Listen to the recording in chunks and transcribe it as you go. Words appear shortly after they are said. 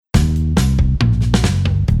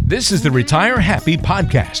This is the Retire Happy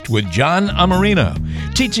podcast with John Amarino,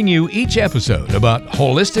 teaching you each episode about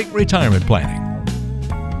holistic retirement planning.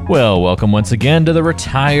 Well, welcome once again to the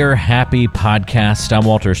Retire Happy podcast. I'm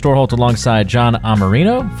Walter Storholt alongside John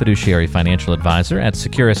Amarino, fiduciary financial advisor at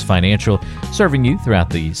Securus Financial, serving you throughout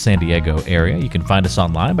the San Diego area. You can find us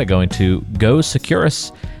online by going to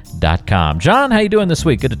gosecurus.com. John, how you doing this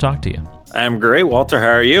week? Good to talk to you. I'm great, Walter. How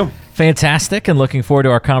are you? Fantastic, and looking forward to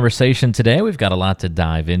our conversation today. We've got a lot to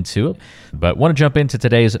dive into, but want to jump into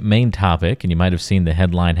today's main topic, and you might have seen the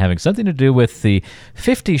headline having something to do with the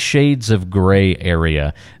 50 shades of gray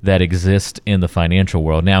area that exist in the financial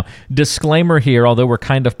world. Now, disclaimer here, although we're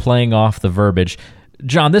kind of playing off the verbiage,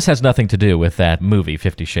 John, this has nothing to do with that movie,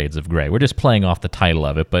 50 Shades of Grey. We're just playing off the title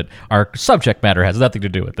of it, but our subject matter has nothing to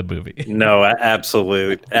do with the movie. No,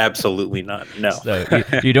 absolutely not. No. So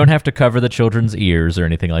you don't have to cover the children's ears or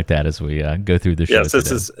anything like that as we go through the show. Yes,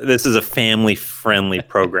 this is a family-friendly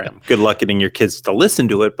program. Good luck getting your kids to listen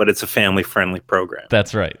to it, but it's a family-friendly program.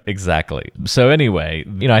 That's right, exactly. So anyway,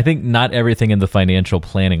 I think not everything in the financial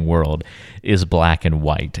planning world is black and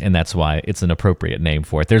white, and that's why it's an appropriate name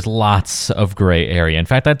for it. There's lots of gray area. In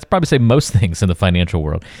fact, I'd probably say most things in the financial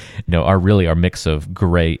world, are really our mix of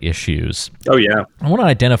gray issues. Oh, yeah. I want to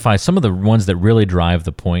identify some of the ones that really drive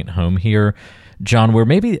the point home here, John, where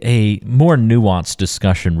maybe a more nuanced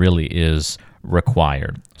discussion really is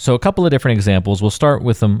required. So a couple of different examples. We'll start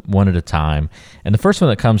with them one at a time. And the first one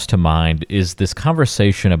that comes to mind is this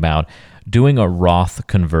conversation about doing a Roth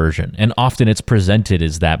conversion. And often it's presented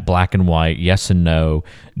as that black and white, yes and no,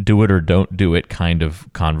 do it or don't do it kind of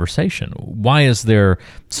conversation. Why is there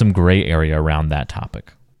some gray area around that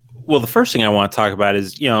topic? Well, the first thing I want to talk about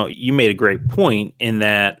is, you made a great point in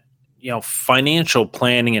that, financial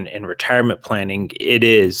planning and retirement planning, it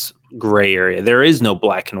is gray area. There is no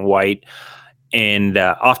black and white. And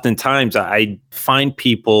oftentimes I find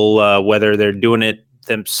people, whether they're doing it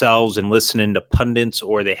themselves and listening to pundits,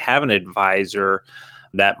 or they have an advisor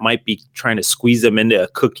that might be trying to squeeze them into a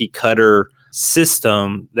cookie cutter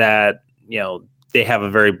system, that, they have a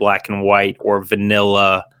very black and white or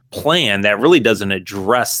vanilla plan that really doesn't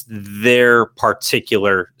address their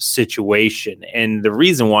particular situation. And the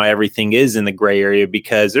reason why everything is in the gray area,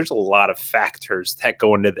 because there's a lot of factors that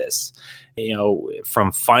go into this,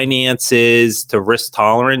 from finances to risk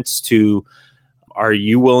tolerance to, are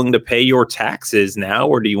you willing to pay your taxes now,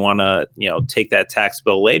 or do you want to, take that tax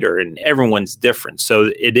bill later? And everyone's different.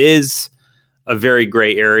 So it is a very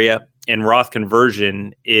gray area. And Roth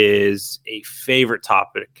conversion is a favorite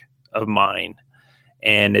topic of mine.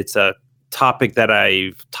 And it's a topic that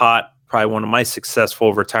I've taught. Probably one of my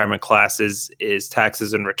successful retirement classes is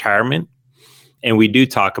taxes and retirement. And we do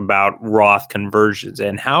talk about Roth conversions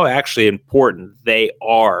and how actually important they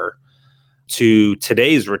are to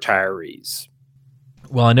today's retirees.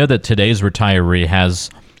 Well, I know that today's retiree has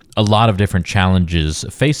a lot of different challenges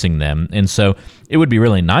facing them. And so it would be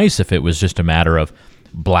really nice if it was just a matter of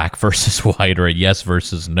black versus white or a yes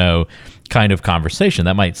versus no kind of conversation.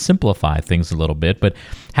 That might simplify things a little bit. But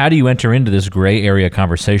how do you enter into this gray area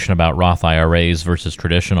conversation about Roth IRAs versus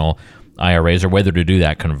traditional IRAs, or whether to do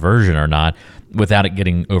that conversion or not, without it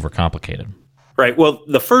getting overcomplicated? Right. Well,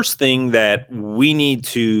 the first thing that we need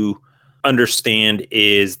to understand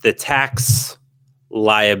is the tax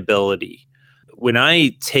liability. When I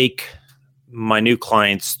take my new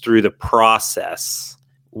clients through the process,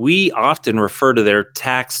 we often refer to their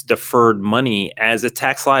tax deferred money as a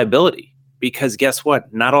tax liability, because guess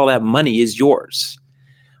what? Not all that money is yours.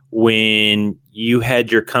 When you had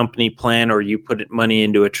your company plan or you put money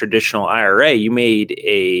into a traditional IRA, you made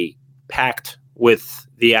a pact with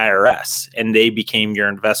the IRS and they became your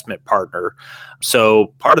investment partner.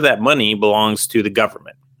 So part of that money belongs to the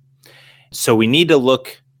government. So we need to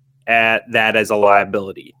look at that as a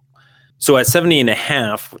liability. So at 70 and a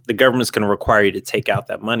half, the government's going to require you to take out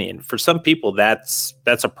that money. And for some people, that's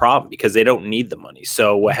a problem because they don't need the money.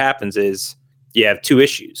 So what happens is you have two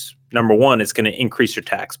issues. Number one, it's going to increase your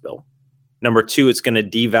tax bill. Number two, it's going to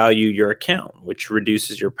devalue your account, which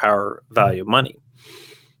reduces your power value of money.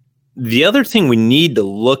 The other thing we need to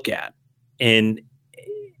look at, and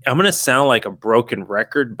I'm going to sound like a broken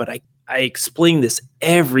record, but I explain this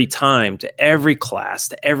every time to every class,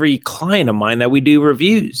 to every client of mine that we do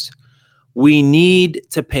reviews. We need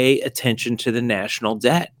to pay attention to the national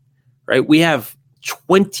debt, right? We have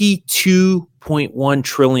 $22.1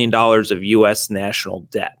 trillion of U.S. national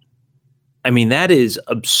debt. I mean, that is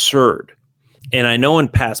absurd. And I know in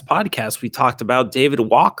past podcasts, we talked about David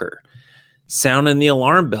Walker sounding the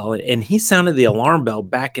alarm bell, and he sounded the alarm bell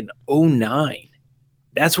back in 2009.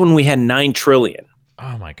 That's when we had $9 trillion.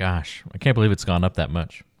 Oh my gosh. I can't believe it's gone up that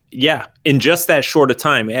much. Yeah, in just that short a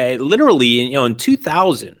time. Literally, in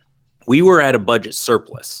 2000, we were at a budget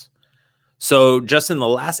surplus. So just in the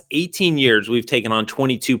last 18 years, we've taken on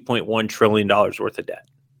 $22.1 trillion worth of debt.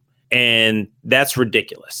 And that's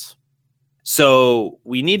ridiculous. So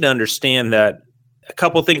we need to understand that a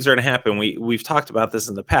couple of things are going to happen. We've talked about this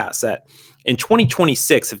in the past, that in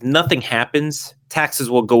 2026, if nothing happens, taxes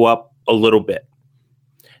will go up a little bit.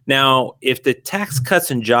 Now, if the Tax Cuts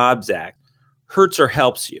and Jobs Act hurts or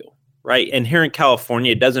helps you, right? And here in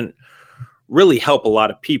California, it doesn't really help a lot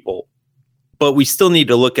of people, but we still need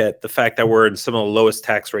to look at the fact that we're in some of the lowest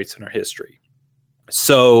tax rates in our history.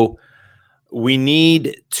 So we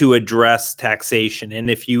need to address taxation. And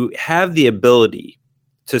if you have the ability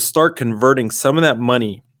to start converting some of that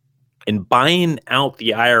money and buying out the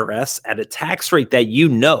IRS at a tax rate that you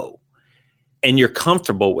know and you're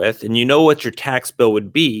comfortable with, and you know what your tax bill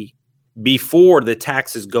would be before the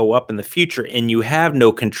taxes go up in the future, and you have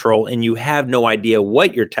no control and you have no idea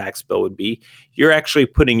what your tax bill would be, you're actually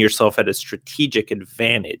putting yourself at a strategic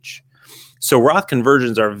advantage. So Roth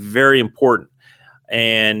conversions are very important.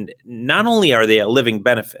 And not only are they a living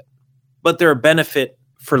benefit, but they're a benefit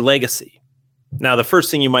for legacy. Now, the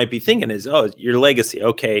first thing you might be thinking is, oh, your legacy.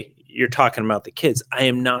 Okay, you're talking about the kids. I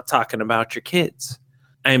am not talking about your kids.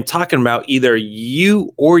 I am talking about either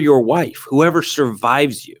you or your wife, whoever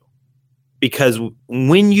survives you. Because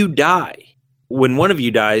when you die, when one of you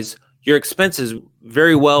dies, your expenses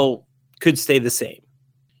very well could stay the same.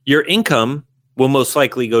 Your income will most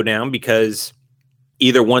likely go down because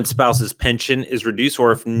either one spouse's pension is reduced,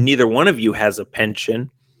 or if neither one of you has a pension,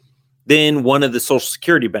 then one of the Social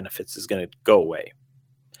Security benefits is going to go away.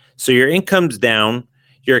 So your income's down,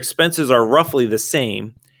 your expenses are roughly the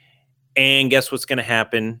same, and guess what's going to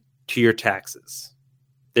happen to your taxes?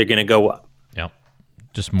 They're going to go up. Yep.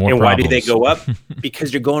 Just more And problems. why do they go up?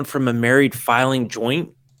 Because you're going from a married filing joint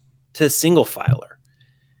to a single filer.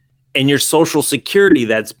 And your Social Security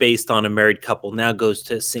that's based on a married couple now goes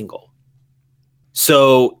to a single.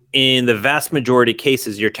 So in the vast majority of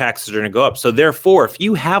cases, your taxes are going to go up. So therefore, if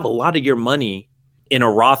you have a lot of your money in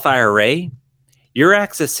a Roth IRA, you're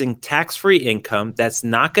accessing tax-free income that's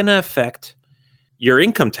not going to affect your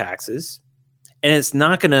income taxes, and it's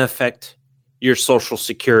not going to affect your Social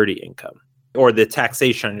Security income or the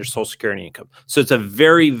taxation on your Social Security income. So it's a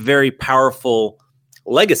very, very powerful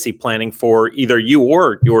legacy planning for either you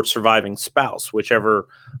or your surviving spouse, whichever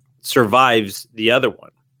survives the other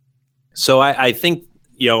one. So I think,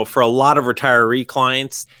 for a lot of retiree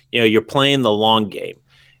clients, you're playing the long game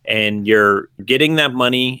and you're getting that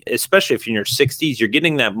money, especially if you're in your 60s, you're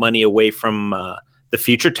getting that money away from the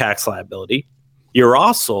future tax liability.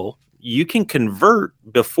 You can convert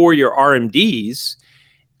before your RMDs,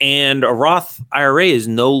 and a Roth IRA is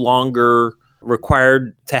no longer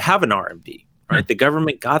required to have an RMD, right? The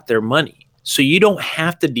government got their money. So you don't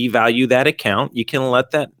have to devalue that account. You can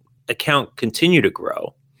let that account continue to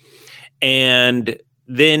grow. And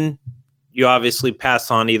then you obviously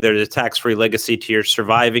pass on either the tax-free legacy to your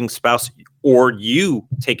surviving spouse, or you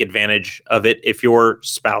take advantage of it if your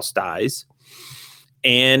spouse dies.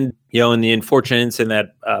 And, in the unfortunate instance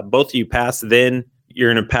that both of you pass, then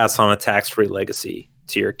you're going to pass on a tax-free legacy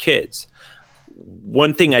to your kids.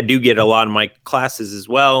 One thing I do get a lot in my classes as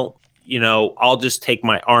well, I'll just take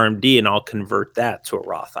my RMD and I'll convert that to a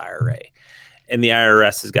Roth IRA. And the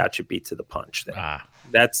IRS has got you beat to the punch there.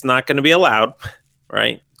 That's not going to be allowed,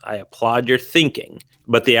 right? I applaud your thinking,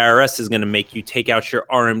 but the IRS is going to make you take out your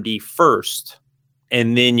RMD first,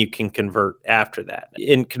 and then you can convert after that.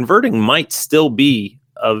 And converting might still be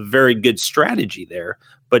a very good strategy there,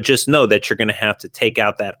 but just know that you're going to have to take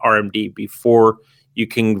out that RMD before you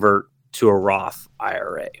convert to a Roth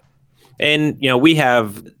IRA. And, we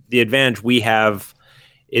have the advantage we have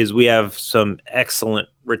some excellent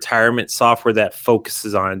retirement software that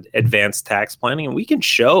focuses on advanced tax planning. And we can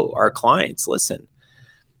show our clients, listen,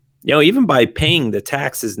 even by paying the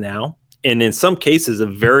taxes now, and in some cases, a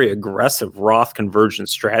very aggressive Roth conversion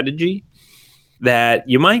strategy, that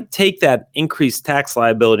you might take that increased tax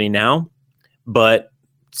liability now, but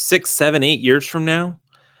 6, 7, 8 years from now,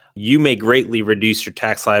 you may greatly reduce your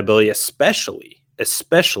tax liability, especially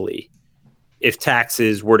if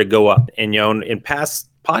taxes were to go up. And, in past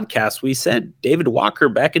podcasts, we said, David Walker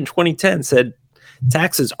back in 2010 said,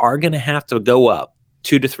 taxes are going to have to go up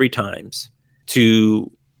 2 to 3 times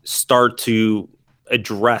to start to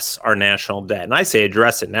address our national debt. And I say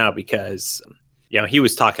address it now because, he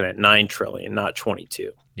was talking at 9 trillion, not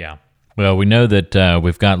 22. Yeah. Well, we know that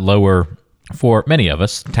we've got lower, for many of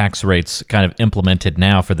us, tax rates kind of implemented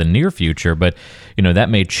now for the near future, but, that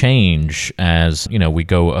may change as, we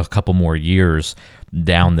go a couple more years.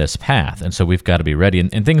 down this path. And so we've got to be ready.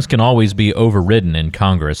 And things can always be overridden in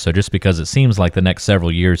Congress. So just because it seems like the next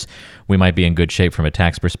several years we might be in good shape from a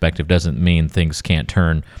tax perspective doesn't mean things can't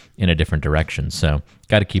turn in a different direction. So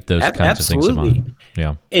got to keep those kinds of things in mind.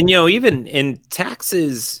 Yeah. And, even in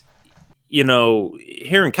taxes,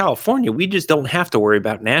 here in California, we just don't have to worry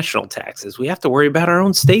about national taxes. We have to worry about our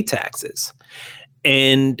own state taxes.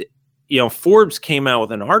 And, Forbes came out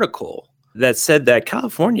with an article that said that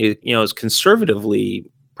California, is conservatively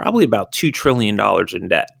probably about $2 trillion in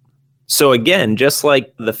debt. So again, just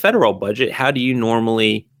like the federal budget, how do you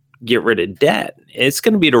normally get rid of debt? It's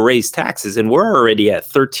going to be to raise taxes. And we're already at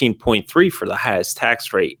 13.3 for the highest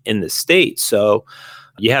tax rate in the state. So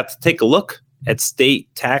you have to take a look at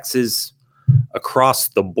state taxes across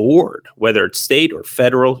the board, whether it's state or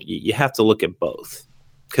federal. You have to look at both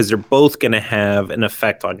because they're both going to have an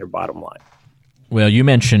effect on your bottom line. Well, you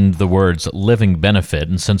mentioned the words living benefit,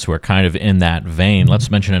 and since we're kind of in that vein,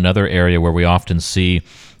 let's mention another area where we often see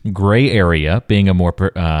gray area being a more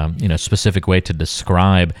specific way to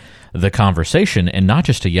describe the conversation, and not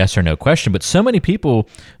just a yes or no question, but so many people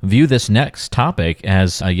view this next topic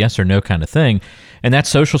as a yes or no kind of thing, and that's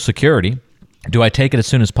Social Security. Do I take it as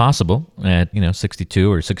soon as possible at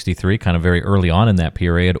 62 or 63, kind of very early on in that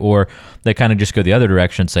period, or they kind of just go the other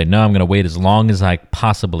direction and say, no, I'm going to wait as long as I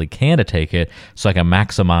possibly can to take it so I can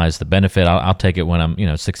maximize the benefit. I'll take it when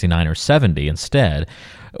I'm 69 or 70 instead.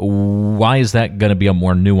 Why is that going to be a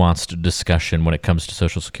more nuanced discussion when it comes to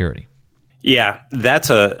Social Security? Yeah,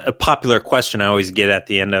 that's a popular question I always get at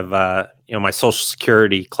the end of my Social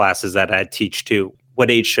Security classes that I teach too.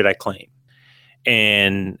 What age should I claim?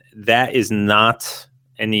 And that is not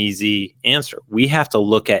an easy answer. We have to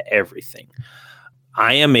look at everything.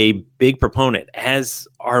 I am a big proponent, as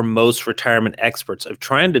are most retirement experts, of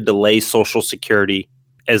trying to delay Social Security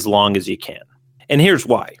as long as you can. And here's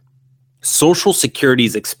why. Social Security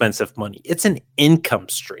is expensive money. It's an income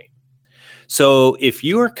stream. So if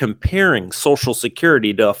you are comparing Social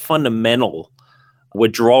Security to a fundamental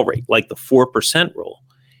withdrawal rate like the 4% rule,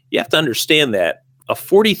 you have to understand that a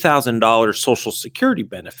 $40,000 Social Security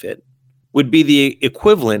benefit would be the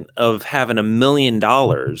equivalent of having $1 million in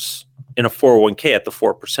a 401k at the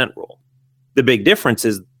 4% rule. The big difference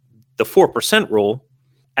is the 4% rule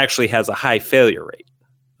actually has a high failure rate,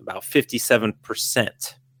 about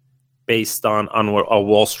 57%, based on a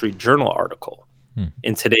Wall Street Journal article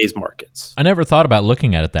in today's markets. I never thought about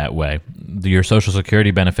looking at it that way. Your Social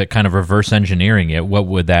Security benefit, kind of reverse engineering it, what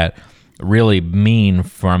would that really mean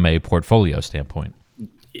from a portfolio standpoint?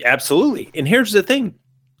 Absolutely. And here's the thing.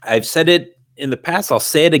 I've said it in the past. I'll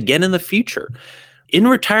say it again in the future. In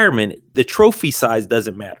retirement, the trophy size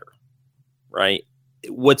doesn't matter, right?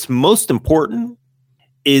 What's most important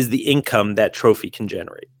is the income that trophy can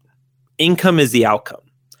generate. Income is the outcome.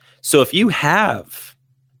 So if you have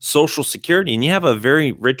Social Security and you have a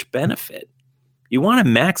very rich benefit, you want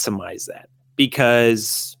to maximize that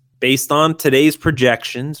because based on today's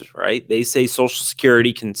projections, right, they say Social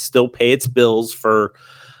Security can still pay its bills for,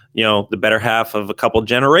 the better half of a couple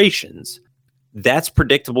generations. That's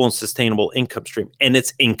predictable and sustainable income stream, and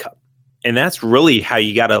it's income. And that's really how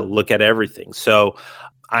you got to look at everything. So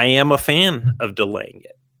I am a fan of delaying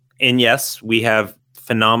it. And yes, we have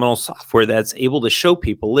phenomenal software that's able to show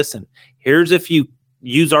people, listen, here's if you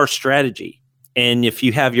use our strategy and if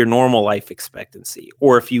you have your normal life expectancy,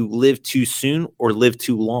 or if you live too soon or live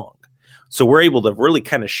too long. So we're able to really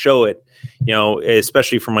kind of show it,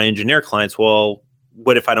 especially for my engineer clients. Well,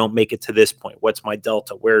 what if I don't make it to this point? What's my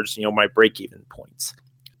delta? Where's, my break-even points?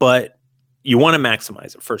 But you want to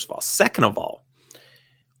maximize it, first of all. Second of all,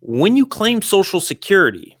 when you claim Social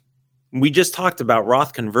Security, we just talked about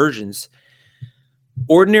Roth conversions.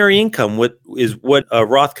 Ordinary income, what a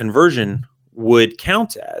Roth conversion would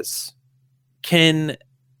count as, can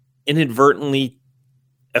inadvertently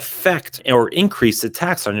affect or increase the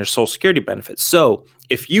tax on your Social Security benefits. So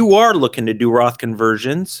if you are looking to do Roth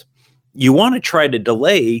conversions, you want to try to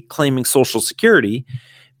delay claiming Social Security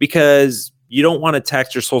because you don't want to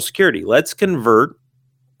tax your Social Security. Let's convert,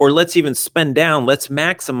 or let's even spend down. Let's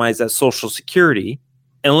maximize that Social Security,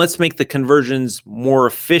 and let's make the conversions more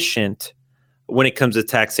efficient when it comes to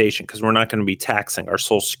taxation, because we're not going to be taxing our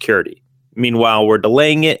Social Security. Meanwhile, we're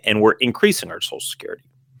delaying it and we're increasing our Social Security.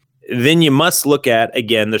 Then you must look at,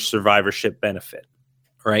 again, the survivorship benefit,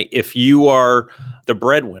 right? If you are the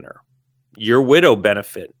breadwinner, your widow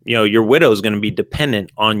benefit, your widow is going to be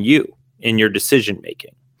dependent on you in your decision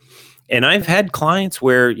making. And I've had clients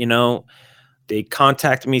where, they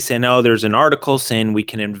contact me saying, oh, there's an article saying we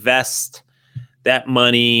can invest that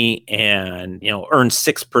money and, earn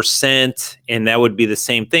 6%. And that would be the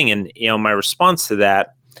same thing. And, my response to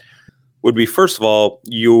that, would be, first of all,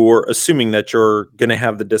 you're assuming that you're going to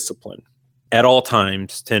have the discipline at all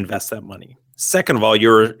times to invest that money. Second of all,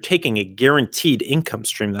 you're taking a guaranteed income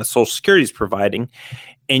stream that Social Security is providing,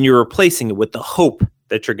 and you're replacing it with the hope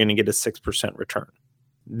that you're going to get a 6% return.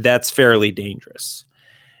 That's fairly dangerous.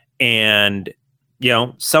 And,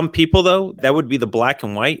 some people, though, that would be the black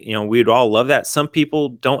and white. We'd all love that. Some people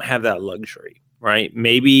don't have that luxury, right?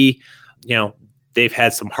 Maybe, they've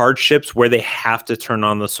had some hardships where they have to turn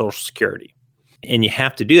on the Social Security, and you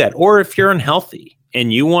have to do that. Or if you're unhealthy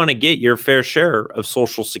and you want to get your fair share of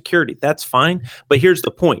Social Security, that's fine. But here's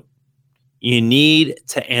the point. You need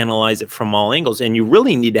to analyze it from all angles, and you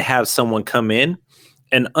really need to have someone come in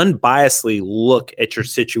and unbiasedly look at your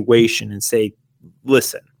situation and say,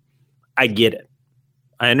 listen, I get it.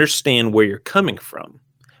 I understand where you're coming from,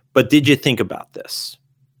 but did you think about this?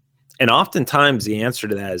 And oftentimes the answer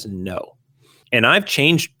to that is no. And I've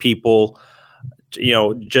changed people,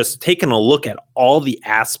 just taking a look at all the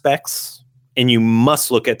aspects, and you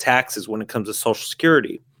must look at taxes when it comes to Social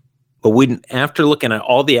Security. But after looking at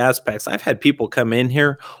all the aspects, I've had people come in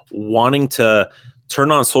here wanting to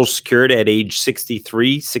turn on Social Security at age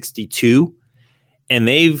 63, 62, and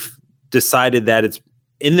they've decided that it's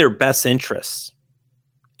in their best interests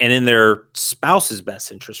and in their spouse's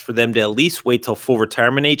best interest for them to at least wait till full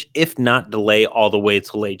retirement age, if not delay all the way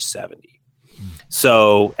till age 70.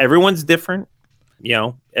 So everyone's different.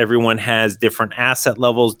 Everyone has different asset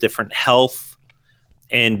levels, different health,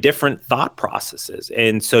 and different thought processes.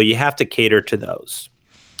 And so you have to cater to those.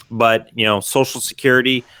 But, Social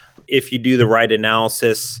Security, if you do the right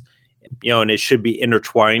analysis, and it should be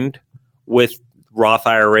intertwined with Roth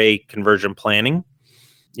IRA conversion planning,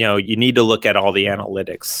 you need to look at all the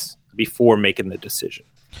analytics before making the decision.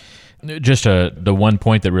 Just the one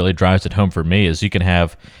point that really drives it home for me is you can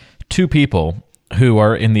have two people who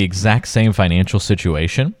are in the exact same financial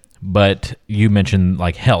situation, but you mentioned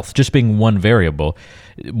like health, just being one variable.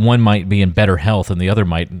 One might be in better health and the other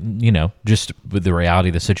might, just with the reality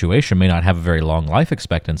of the situation, may not have a very long life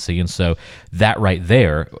expectancy. And so that right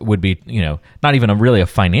there would be, not even really a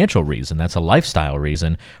financial reason. That's a lifestyle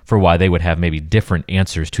reason for why they would have maybe different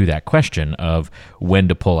answers to that question of when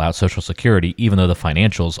to pull out Social Security, even though the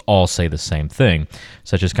financials all say the same thing.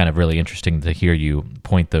 So it's just kind of really interesting to hear you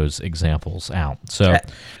point those examples out. So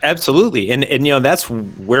absolutely. And that's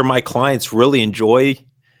where my clients really enjoy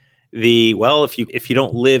if you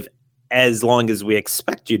don't live as long as we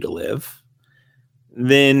expect you to live,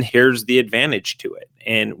 then here's the advantage to it.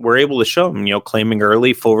 And we're able to show them, claiming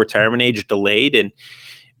early, full retirement age, delayed. And,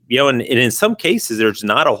 and in some cases, there's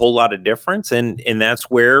not a whole lot of difference. And that's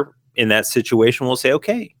where, in that situation, we'll say,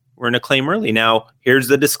 okay, we're going to claim early. Now, here's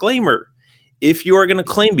the disclaimer. If you are going to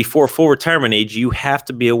claim before full retirement age, you have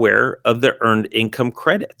to be aware of the earned income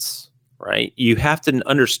credits, right? You have to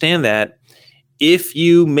understand that if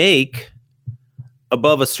you make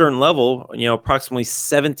above a certain level, approximately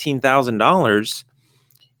 $17,000,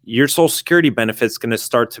 your Social Security benefit is going to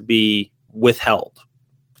start to be withheld.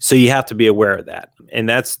 So you have to be aware of that. And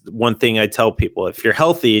that's one thing I tell people. If you're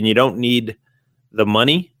healthy and you don't need the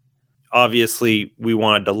money, obviously we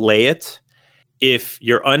want to delay it. If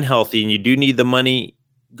you're unhealthy and you do need the money,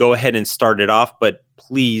 go ahead and start it off, but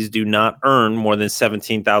please do not earn more than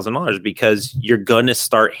 $17,000 because you're going to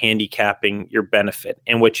start handicapping your benefit.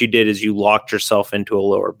 And what you did is you locked yourself into a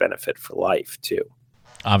lower benefit for life too.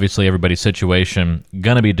 Obviously, everybody's situation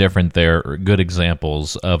going to be different. There are good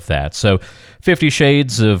examples of that. So 50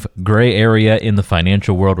 shades of gray area in the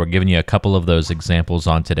financial world. We're giving you a couple of those examples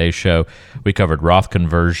on today's show. We covered Roth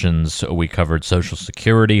conversions. We covered Social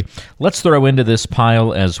Security. Let's throw into this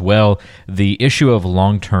pile as well the issue of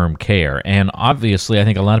long-term care. And obviously, I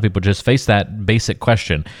think a lot of people just face that basic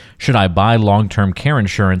question, should I buy long-term care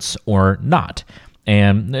insurance or not?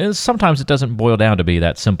 And sometimes it doesn't boil down to be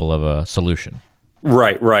that simple of a solution.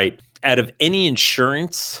 Right. Out of any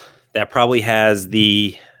insurance that probably has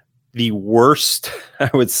the worst,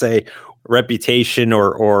 I would say, reputation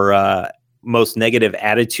or most negative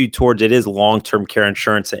attitude towards it is long-term care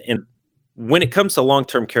insurance. And when it comes to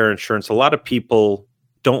long-term care insurance, a lot of people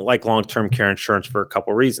don't like long-term care insurance for a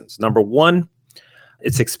couple of reasons. Number one,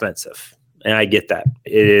 it's expensive. And I get that.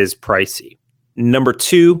 It is pricey. Number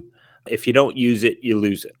two, if you don't use it, you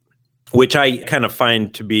lose it, which I kind of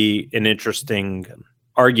find to be an interesting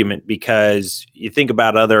argument because you think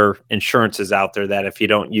about other insurances out there that if you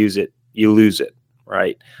don't use it, you lose it,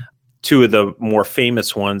 right? Two of the more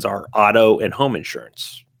famous ones are auto and home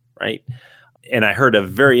insurance, right? And I heard a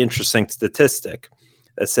very interesting statistic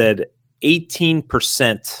that said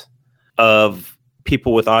 18% of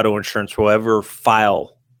people with auto insurance will ever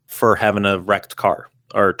file for having a wrecked car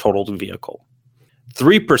or totaled vehicle.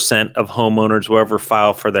 3% of homeowners will ever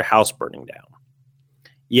file for their house burning down.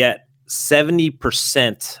 Yet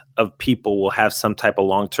 70% of people will have some type of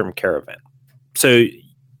long-term care event. So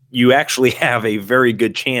you actually have a very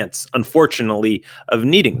good chance, unfortunately, of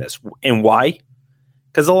needing this. And why?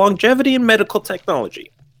 Because of longevity in medical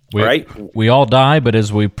technology, right? We all die, but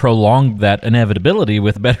as we prolong that inevitability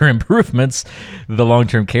with better improvements, the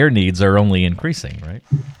long-term care needs are only increasing, right?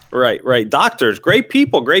 Right. Doctors, great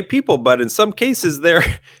people, but in some cases they're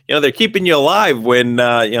keeping you alive when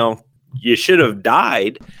you should have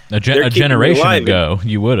died. A generation ago,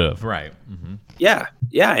 you would have, right? Mm-hmm. Yeah,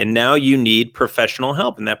 and now you need professional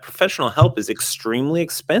help, and that professional help is extremely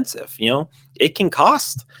expensive. It can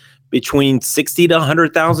cost between $60,000 to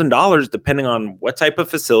 $100,000, depending on what type of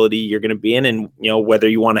facility you're going to be in, and whether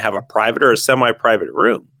you want to have a private or a semi-private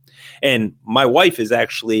room. And my wife is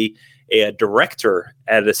actually a director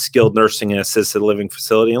at a skilled nursing and assisted living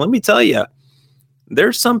facility, and let me tell you,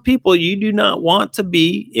 there's some people you do not want to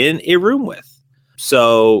be in a room with.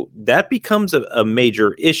 So that becomes a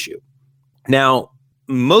major issue. Now,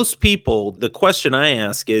 most people, the question I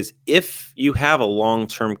ask is, if you have a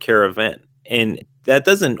long-term care event, and that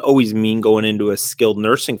doesn't always mean going into a skilled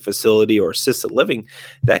nursing facility or assisted living,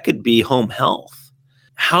 that could be home health.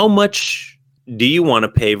 How much do you want to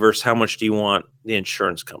pay versus how much do you want the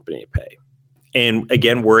insurance company to pay? And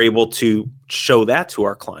again, we're able to show that to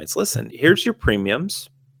our clients. Listen, here's your premiums.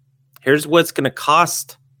 Here's what's going to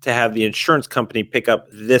cost to have the insurance company pick up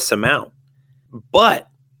this amount. But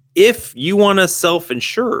if you want to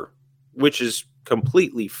self-insure, which is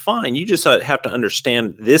completely fine, you just have to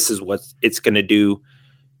understand this is what it's going to do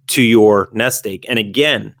to your nest egg. And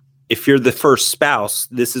again, if you're the first spouse,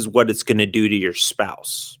 this is what it's going to do to your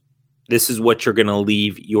spouse. This is what you're going to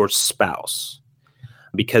leave your spouse.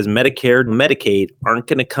 Because Medicare and Medicaid aren't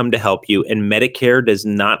going to come to help you, and Medicare does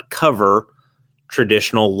not cover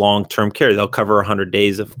traditional long-term care. They'll cover 100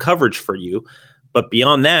 days of coverage for you. But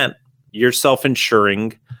beyond that, you're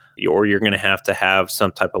self-insuring, or you're going to have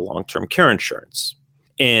some type of long-term care insurance.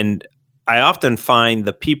 And I often find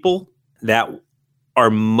the people that are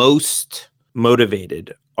most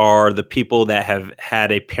motivated are the people that have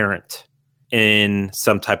had a parent in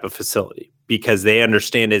some type of facility, because they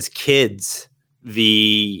understand as kids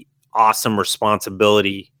the awesome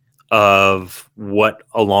responsibility of what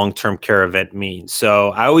a long-term care event means. So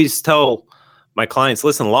I always tell my clients,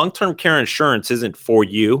 listen, long-term care insurance isn't for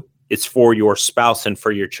you. It's for your spouse and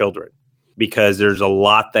for your children, because there's a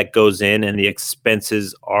lot that goes in and the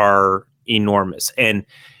expenses are enormous. And,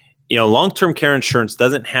 long-term care insurance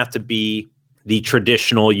doesn't have to be the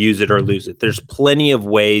traditional use it or lose it. There's plenty of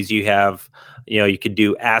ways you have, you could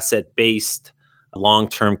do asset-based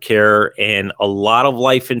long-term care, and a lot of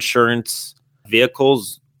life insurance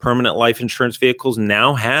vehicles, permanent life insurance vehicles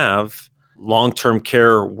now have long-term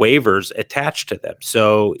care waivers attached to them.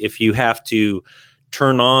 So if you have to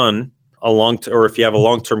turn on or if you have a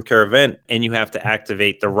long-term care event and you have to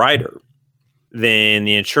activate the rider, then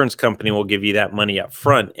the insurance company will give you that money up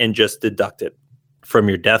front and just deduct it from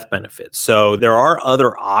your death benefits. So there are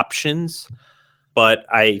other options, but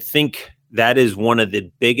I think that is one of the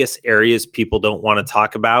biggest areas people don't want to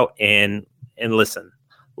talk about. And listen,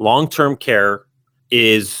 long-term care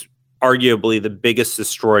is arguably the biggest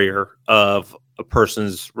destroyer of a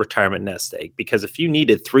person's retirement nest egg, because if you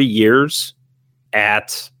needed 3 years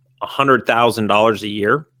at $100,000 a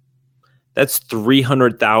year, that's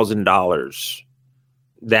 $300,000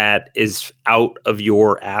 that is out of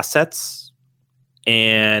your assets,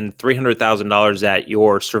 and $300,000 that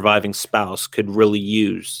your surviving spouse could really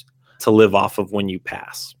use to live off of when you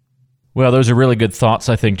pass. Well, those are really good thoughts,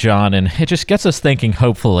 I think, John, and it just gets us thinking,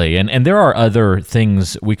 hopefully. And there are other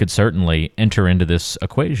things we could certainly enter into this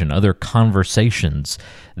equation, other conversations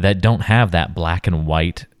that don't have that black and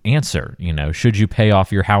white answer. Should you pay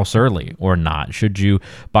off your house early or not? Should you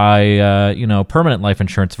buy, permanent life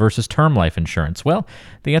insurance versus term life insurance? Well,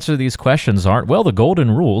 the answer to these questions aren't, well, the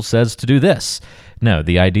golden rule says to do this. No,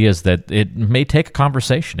 the idea is that it may take a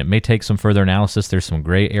conversation. It may take some further analysis. There's some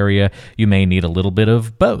gray area. You may need a little bit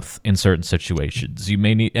of both in certain situations. You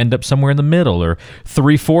may end up somewhere in the middle, or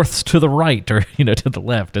 3/4 to the right, or to the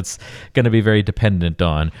left. It's going to be very dependent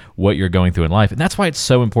on what you're going through in life. And that's why it's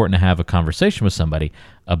so important to have a conversation with somebody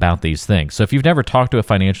about these things. So if you've never talked to a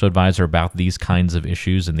financial advisor about these kinds of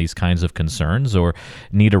issues and these kinds of concerns, or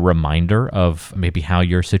need a reminder of maybe how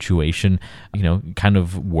your situation, kind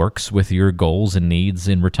of works with your goals and needs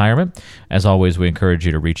in retirement, as always, we encourage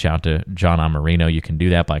you to reach out to John Amarino. You can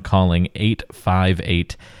do that by calling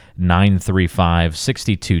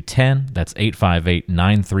 858-935-6210. That's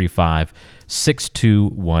 858-935-6210.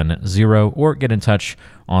 888-935-6210, or get in touch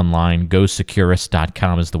online.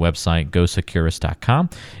 GoSecurus.com is the website, GoSecurus.com.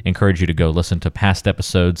 Encourage you to go listen to past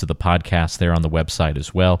episodes of the podcast there on the website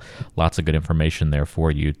as well. Lots of good information there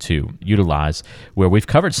for you to utilize, where we've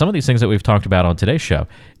covered some of these things that we've talked about on today's show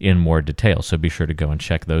in more detail. So be sure to go and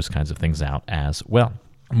check those kinds of things out as well.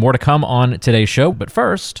 More to come on today's show, but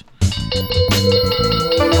first,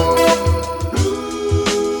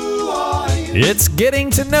 it's getting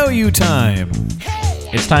to know you time.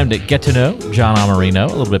 it's time to get to know John Amarino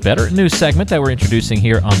a little bit better. A new segment that we're introducing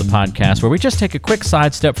here on the podcast where we just take a quick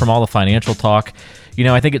sidestep from all the financial talk. You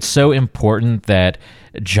know, I think it's so important that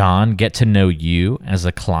John get to know you as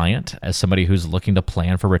a client, as somebody who's looking to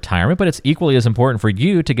plan for retirement, but it's equally as important for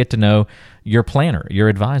you to get to know your planner, your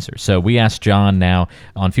advisor. So we asked John now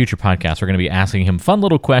on future podcasts, we're going to be asking him fun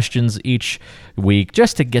little questions each week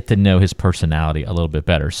just to get to know his personality a little bit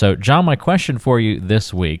better. So John, my question for you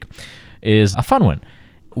this week is a fun one.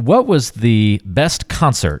 What was the best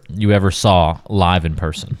concert you ever saw live in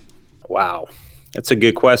person? Wow. That's a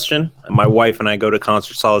good question. My wife and I go to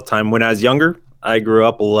concerts all the time. When I was younger, I grew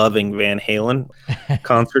up loving Van Halen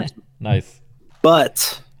concerts. Nice.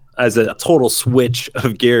 But as a total switch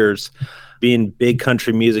of gears, being big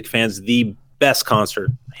country music fans, the best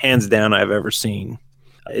concert, hands down, I've ever seen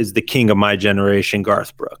is the king of my generation,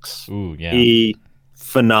 Garth Brooks. Ooh, yeah. He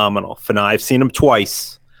phenomenal. I've seen him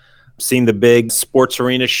twice. Seen the big sports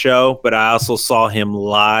arena show, but I also saw him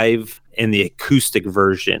live in the acoustic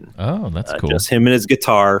version. Oh, that's cool. Just him and his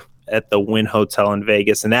guitar at the Wynn Hotel in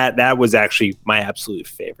Vegas. And that was actually my absolute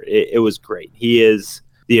favorite. It was great. He is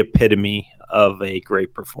the epitome of a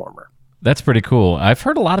great performer. That's pretty cool. I've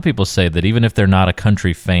heard a lot of people say that even if they're not a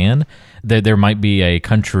country fan, there might be a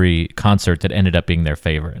country concert that ended up being their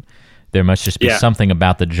favorite. There must just be something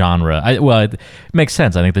about the genre. It makes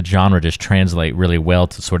sense. I think the genre just translate really well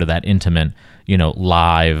to sort of that intimate,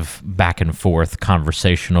 live, back and forth,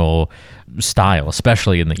 conversational style,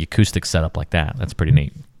 especially in the acoustic setup like that. That's pretty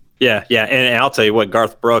neat. Yeah. And I'll tell you what,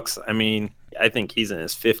 Garth Brooks, I mean, I think he's in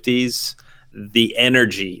his 50s. The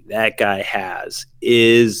energy that guy has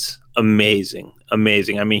is amazing. I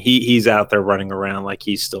mean, he's out there running around like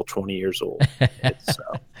he's still 20 years old. So.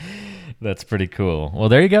 That's pretty cool. Well,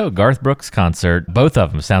 there you go. Garth Brooks concert. Both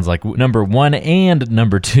of them sounds like number 1 and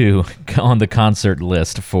number 2 on the concert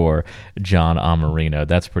list for John Amarino.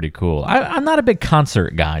 That's pretty cool. I'm not a big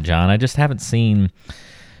concert guy, John. I just haven't seen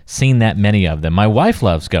that many of them. My wife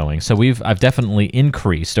loves going, so I've definitely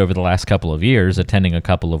increased over the last couple of years, attending a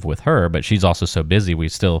couple of with her, but she's also so busy we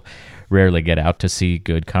still rarely get out to see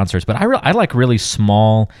good concerts. But I like really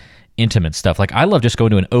small, intimate stuff. Like I love just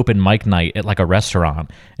going to an open mic night at like a restaurant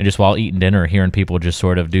and just while eating dinner, hearing people just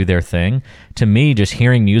sort of do their thing. To me, just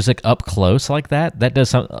hearing music up close like that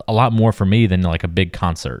does a lot more for me than like a big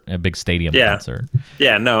concert, a big stadium concert.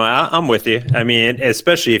 Yeah, no, I'm with you. I mean,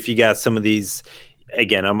 especially if you got some of these,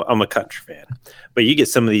 again, I'm a country fan, but you get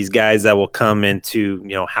some of these guys that will come into,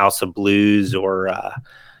 House of Blues or,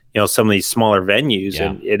 some of these smaller venues,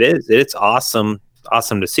 and it's awesome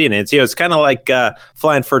to see. And it's kind of like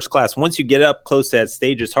flying first class. Once you get up close to that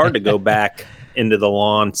stage, it's hard to go back into the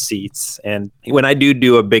lawn seats. And when I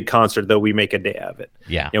do a big concert, though, we make a day of it.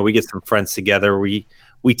 Yeah. We get some friends together. We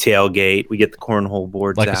tailgate. We get the cornhole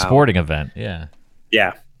boards like out. A sporting event. Yeah.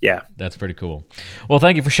 Yeah. That's pretty cool. Well,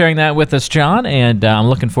 thank you for sharing that with us, John. And I'm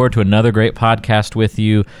looking forward to another great podcast with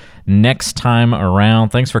you next time around.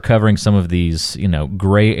 Thanks for covering some of these,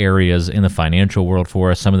 gray areas in the financial world for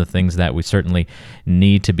us, some of the things that we certainly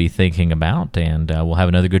need to be thinking about. And we'll have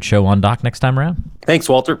another good show on Doc next time around. Thanks,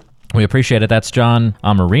 Walter. We appreciate it. That's John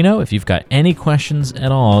Amarino. If you've got any questions at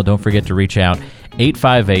all, don't forget to reach out,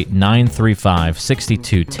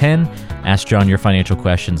 858-935-6210. Ask John your financial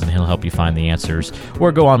questions, and he'll help you find the answers.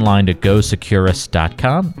 Or go online to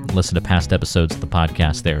GoSecurus.com. Listen to past episodes of the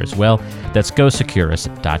podcast there as well. That's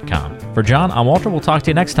GoSecurus.com. For John, I'm Walter. We'll talk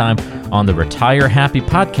to you next time on the Retire Happy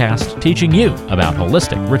podcast, teaching you about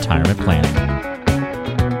holistic retirement planning.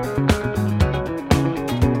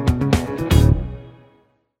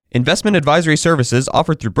 Investment advisory services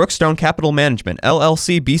offered through Brookstone Capital Management,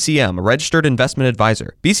 LLC BCM, a registered investment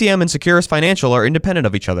advisor. BCM and Securus Financial are independent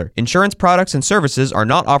of each other. Insurance products and services are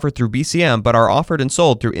not offered through BCM, but are offered and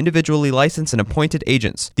sold through individually licensed and appointed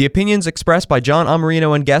agents. The opinions expressed by John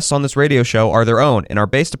Amarino and guests on this radio show are their own and are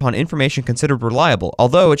based upon information considered reliable,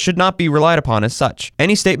 although it should not be relied upon as such.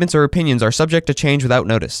 Any statements or opinions are subject to change without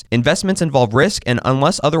notice. Investments involve risk and,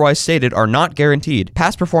 unless otherwise stated, are not guaranteed.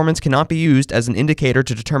 Past performance cannot be used as an indicator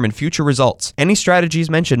to determine determine future results. Any strategies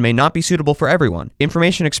mentioned may not be suitable for everyone.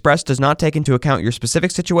 Information expressed does not take into account your specific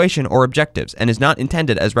situation or objectives and is not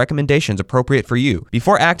intended as recommendations appropriate for you.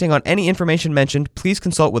 Before acting on any information mentioned, please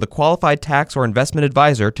consult with a qualified tax or investment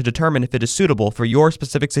advisor to determine if it is suitable for your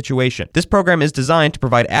specific situation. This program is designed to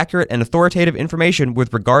provide accurate and authoritative information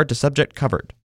with regard to subject covered.